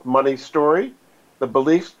New Money Story, The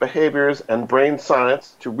Beliefs, Behaviors, and Brain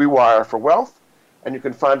Science to Rewire for Wealth. And you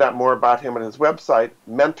can find out more about him at his website,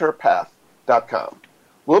 mentorpath.com.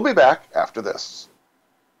 We'll be back after this.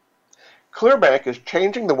 Clearbank is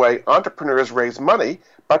changing the way entrepreneurs raise money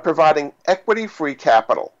by providing equity-free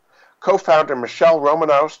capital. Co-founder Michelle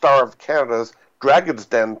Romanow, star of Canada's Dragon's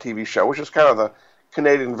Den TV show, which is kind of the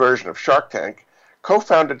Canadian version of Shark Tank,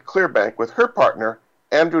 co-founded Clearbank with her partner,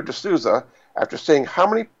 Andrew D'Souza, after seeing how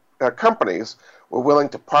many companies were willing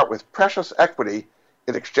to part with precious equity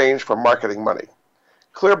in exchange for marketing money.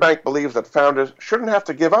 Clearbank believes that founders shouldn't have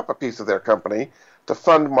to give up a piece of their company to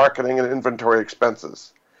fund marketing and inventory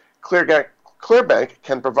expenses. Clearbank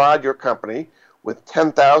can provide your company with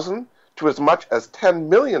 $10,000 to as much as $10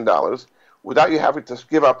 million without you having to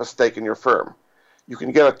give up a stake in your firm. You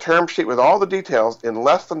can get a term sheet with all the details in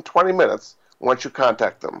less than 20 minutes once you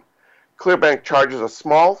contact them. Clearbank charges a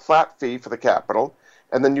small flat fee for the capital,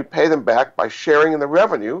 and then you pay them back by sharing in the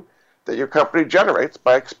revenue that your company generates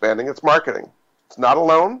by expanding its marketing. It's not a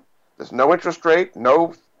loan. There's no interest rate,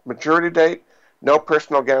 no maturity date, no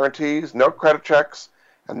personal guarantees, no credit checks,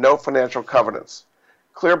 and no financial covenants.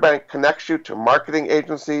 Clearbank connects you to marketing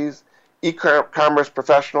agencies, e-commerce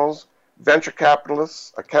professionals, venture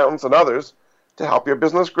capitalists, accountants, and others to help your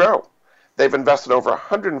business grow. They've invested over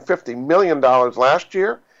 $150 million last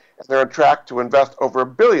year, and they're on track to invest over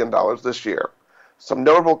 $1 billion this year. Some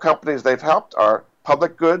notable companies they've helped are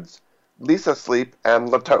Public Goods, Lisa Sleep, and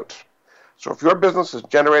Latote. So if your business is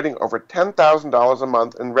generating over $10,000 a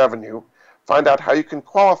month in revenue, find out how you can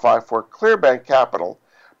qualify for Clearbank Capital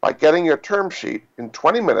by getting your term sheet in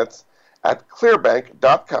 20 minutes at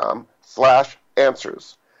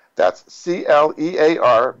clearbank.com/answers. That's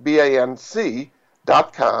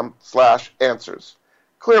CLEARBANC.com/answers.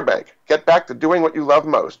 Clearbank. Get back to doing what you love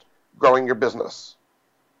most, growing your business.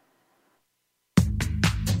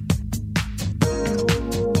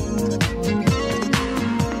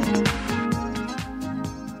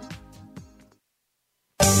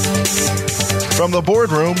 From the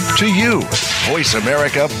boardroom to you, Voice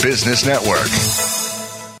America Business Network.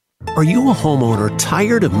 Are you a homeowner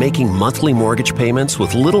tired of making monthly mortgage payments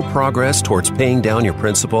with little progress towards paying down your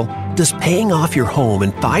principal? Does paying off your home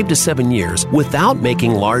in 5 to 7 years without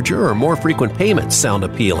making larger or more frequent payments sound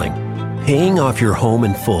appealing? Paying off your home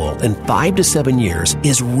in full in 5 to 7 years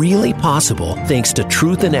is really possible thanks to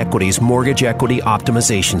Truth and Equity's Mortgage Equity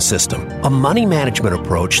Optimization System, a money management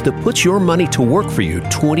approach that puts your money to work for you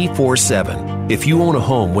 24/7. If you own a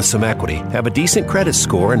home with some equity, have a decent credit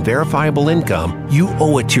score, and verifiable income, you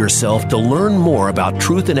owe it to yourself to learn more about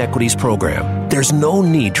Truth and Equity's program. There's no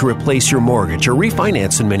need to replace your mortgage or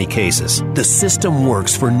refinance in many cases. The system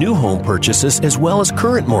works for new home purchases as well as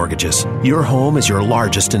current mortgages. Your home is your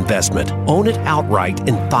largest investment. Own it outright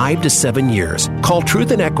in 5 to 7 years. Call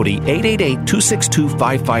Truth and Equity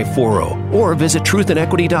 888-262-5540 or visit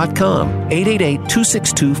truthandequity.com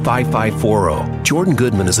 888-262-5540. Jordan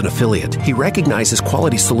Goodman is an affiliate. He recognizes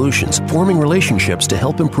quality solutions, forming relationships to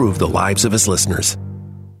help improve the lives of his listeners.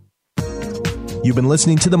 You've been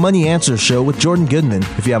listening to the Money Answer Show with Jordan Goodman.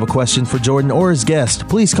 If you have a question for Jordan or his guest,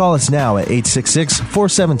 please call us now at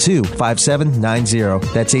 866-472-5790.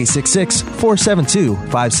 That's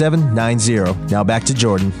 866-472-5790. Now back to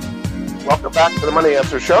Jordan. Welcome back to the Money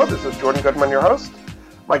Answer Show. This is Jordan Goodman, your host.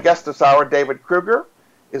 My guest this hour, David Krueger,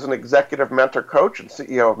 is an executive mentor coach and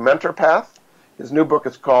CEO of MentorPath. His new book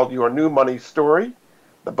is called Your New Money Story,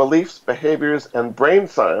 The Beliefs, Behaviors, and Brain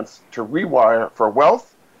Science to Rewire for Wealth.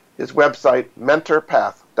 His website,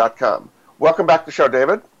 mentorpath.com. Welcome back to the show,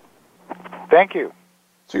 David. Thank you.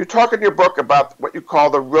 So you talk in your book about what you call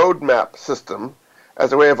the roadmap system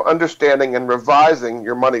as a way of understanding and revising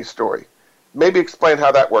your money story. Maybe explain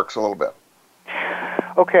how that works a little bit.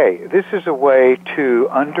 Okay, this is a way to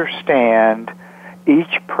understand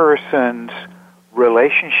each person's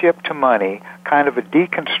relationship to money, kind of a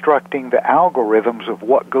deconstructing the algorithms of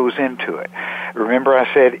what goes into it. Remember I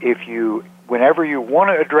said whenever you want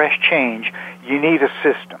to address change, you need a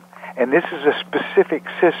system. And this is a specific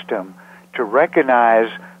system to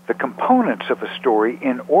recognize the components of a story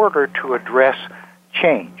in order to address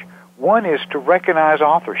change. One is to recognize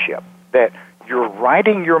authorship, that you're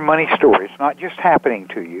writing your money story. It's not just happening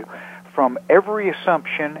to you. From every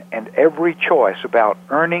assumption and every choice about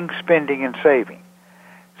earning, spending, and saving.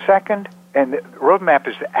 Second, and the roadmap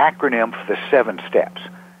is the acronym for the 7 steps.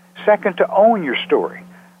 Second, to own your story.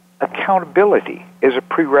 Accountability is a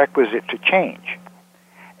prerequisite to change.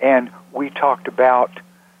 And we talked about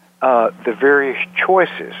the various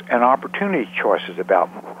choices and opportunity choices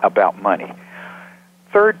about money.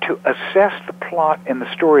 Third, to assess the plot and the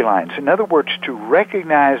storylines. In other words, to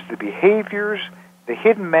recognize the behaviors, the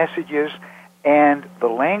hidden messages, and the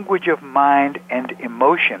language of mind and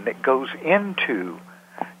emotion that goes into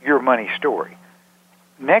your money story.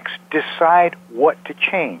 Next, decide what to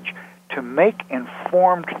change, to make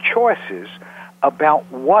informed choices about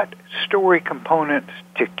what story components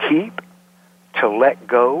to keep, to let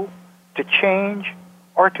go, to change,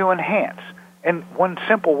 or to enhance. And one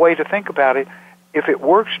simple way to think about it, if it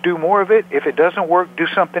works, do more of it. If it doesn't work, do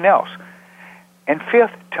something else. And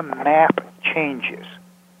fifth, to map changes.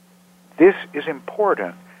 This is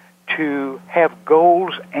important to have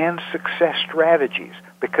goals and success strategies,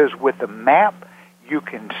 because with the map, you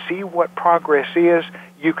can see what progress is,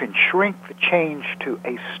 you can shrink the change to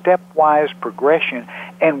a stepwise progression,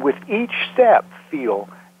 and with each step feel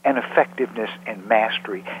an effectiveness and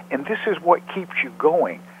mastery. And this is what keeps you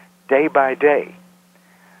going day by day.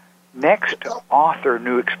 Next, to author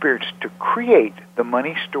new experience, to create the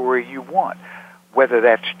money story you want, whether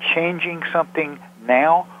that's changing something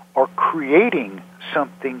now or creating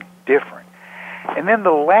something different. And then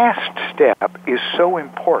the last step is so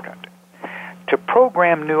important, to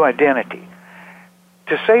program new identity.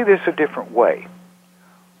 To say this a different way,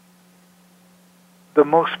 the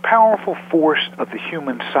most powerful force of the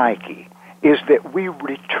human psyche is that we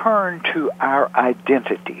return to our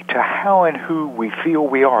identity, to how and who we feel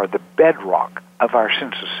we are, the bedrock of our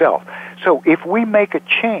sense of self. So if we make a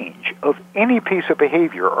change of any piece of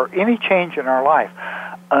behavior or any change in our life,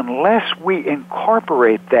 unless we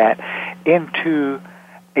incorporate that into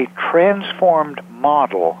a transformed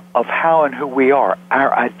model of how and who we are,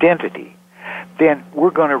 our identity, then we're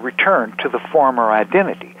going to return to the former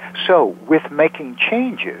identity. So with making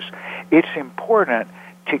changes, it's important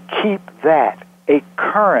to keep that a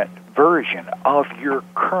current version of your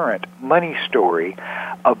current money story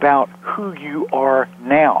about who you are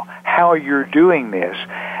now, how you're doing this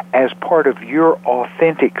as part of your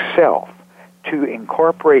authentic self, to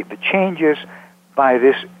incorporate the changes by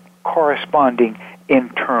this corresponding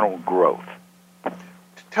internal growth.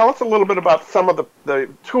 Tell us a little bit about some of the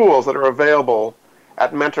tools that are available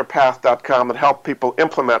at mentorpath.com that help people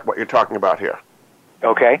implement what you're talking about here.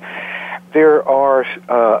 Okay. There are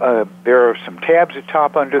some tabs at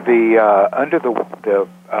top under the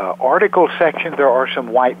article section. There are some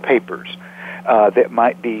white papers that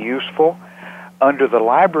might be useful. Under the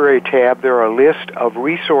library tab, there are a list of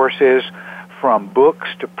resources from books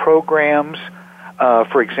to programs.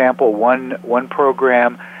 For example, one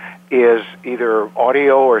program is either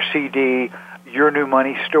audio or CD, Your New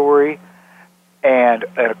Money Story, and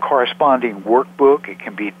a corresponding workbook. It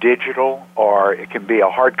can be digital or it can be a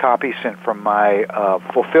hard copy sent from my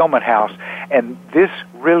fulfillment house. And this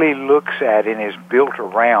really looks at and is built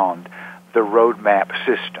around the roadmap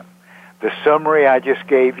system. The summary I just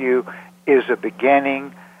gave you is a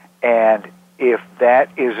beginning, and if that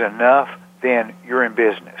is enough, then you're in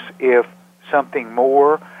business. If something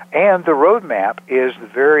more, and the roadmap is the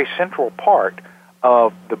very central part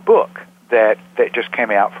of the book that just came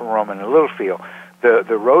out from Roman and Littlefield. The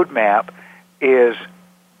roadmap is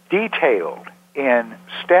detailed in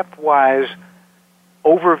stepwise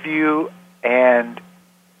overview and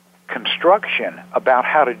construction about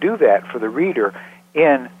how to do that for the reader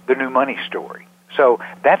in the New Money Story. So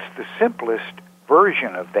that's the simplest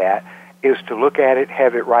version of that, is to look at it,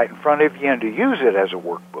 have it right in front of you, and to use it as a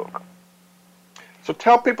workbook. So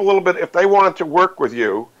tell people a little bit, if they wanted to work with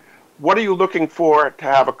you, what are you looking for to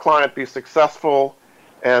have a client be successful?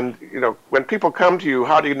 And, when people come to you,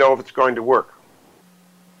 how do you know if it's going to work?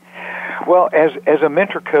 Well, as a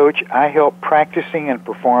mentor coach, I help practicing and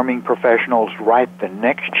performing professionals write the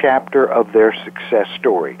next chapter of their success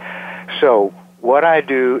story. So what I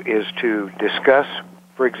do is to discuss,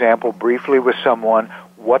 for example, briefly with someone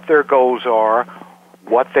what their goals are,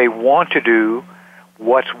 what they want to do,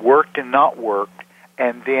 what's worked and not worked,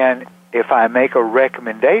 and then if I make a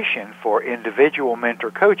recommendation for individual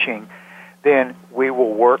mentor coaching, then we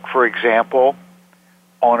will work, for example,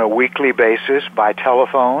 on a weekly basis by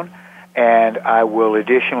telephone, and I will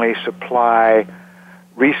additionally supply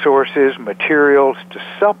resources, materials to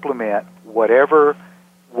supplement whatever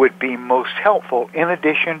would be most helpful in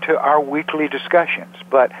addition to our weekly discussions.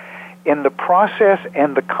 But in the process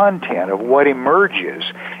and the content of what emerges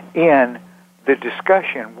in the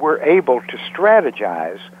discussion, we're able to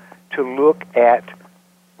strategize to look at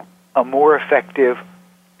a more effective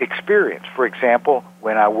experience. For example,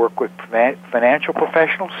 when I work with financial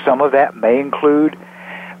professionals, some of that may include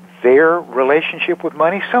their relationship with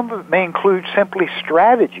money. Some of it may include simply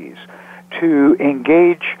strategies to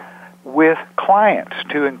engage with clients,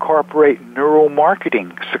 to incorporate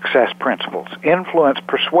neuromarketing success principles, influence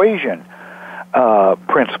persuasion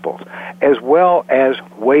principles, as well as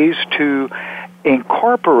ways to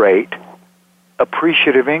incorporate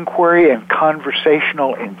appreciative inquiry and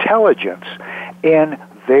conversational intelligence in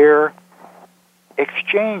their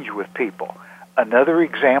exchange with people. Another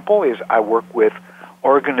example is I work with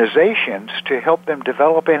organizations to help them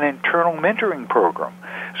develop an internal mentoring program.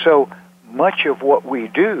 So much of what we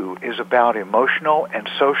do is about emotional and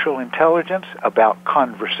social intelligence, about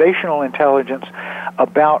conversational intelligence,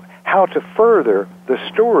 about how to further the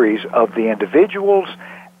stories of the individuals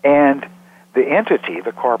and the entity,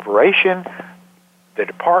 the corporation, the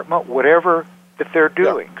department, whatever that they're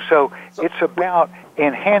doing. Yeah. So it's about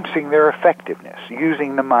enhancing their effectiveness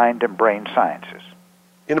using the mind and brain sciences.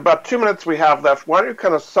 In about 2 minutes we have left, why don't you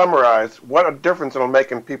kind of summarize what a difference it'll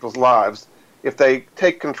make in people's lives if they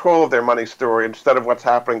take control of their money story instead of what's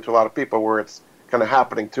happening to a lot of people where it's kind of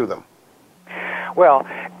happening to them? Well,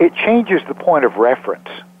 it changes the point of reference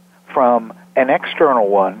from an external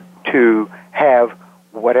one to have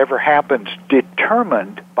whatever happens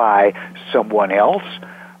determined by someone else,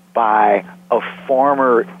 by a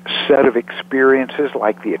former set of experiences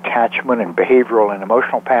like the attachment and behavioral and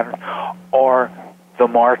emotional patterns, or the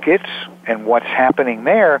markets and what's happening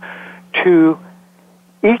there, to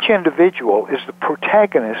each individual is the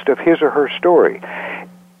protagonist of his or her story.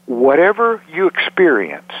 Whatever you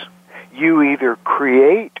experience, you either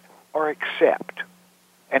create or accept.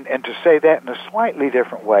 And to say that in a slightly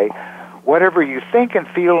different way, whatever you think and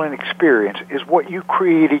feel and experience is what you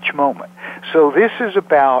create each moment. So this is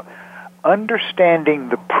about understanding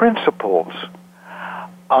the principles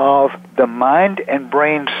of the mind and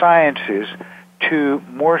brain sciences to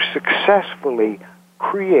more successfully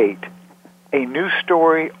create a new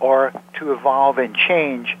story or to evolve and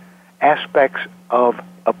change aspects of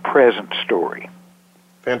a present story.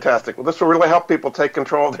 Fantastic. Well, this will really help people take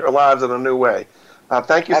control of their lives in a new way.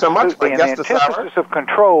 Thank you so much. My guest this hour. The antithesis of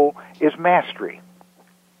control is mastery.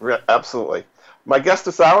 Absolutely. My guest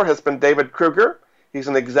this hour has been David Krueger. He's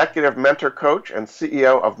an executive mentor coach and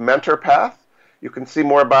CEO of MentorPath. You can see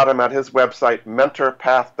more about him at his website,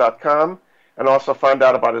 mentorpath.com, and also find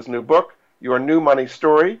out about his new book, Your New Money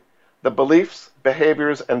Story, The Beliefs,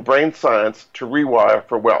 Behaviors, and Brain Science to Rewire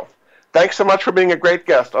for Wealth. Thanks so much for being a great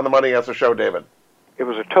guest on the Money Answer Show, David. It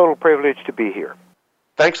was a total privilege to be here.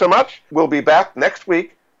 Thanks so much. We'll be back next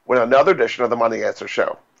week with another edition of the Money Answer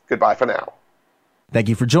Show. Goodbye for now. Thank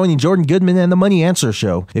you for joining Jordan Goodman and the Money Answer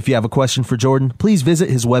Show. If you have a question for Jordan, please visit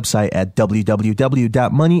his website at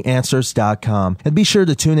www.moneyanswers.com. And be sure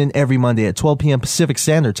to tune in every Monday at 12 p.m. Pacific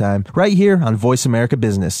Standard Time right here on Voice America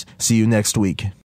Business. See you next week.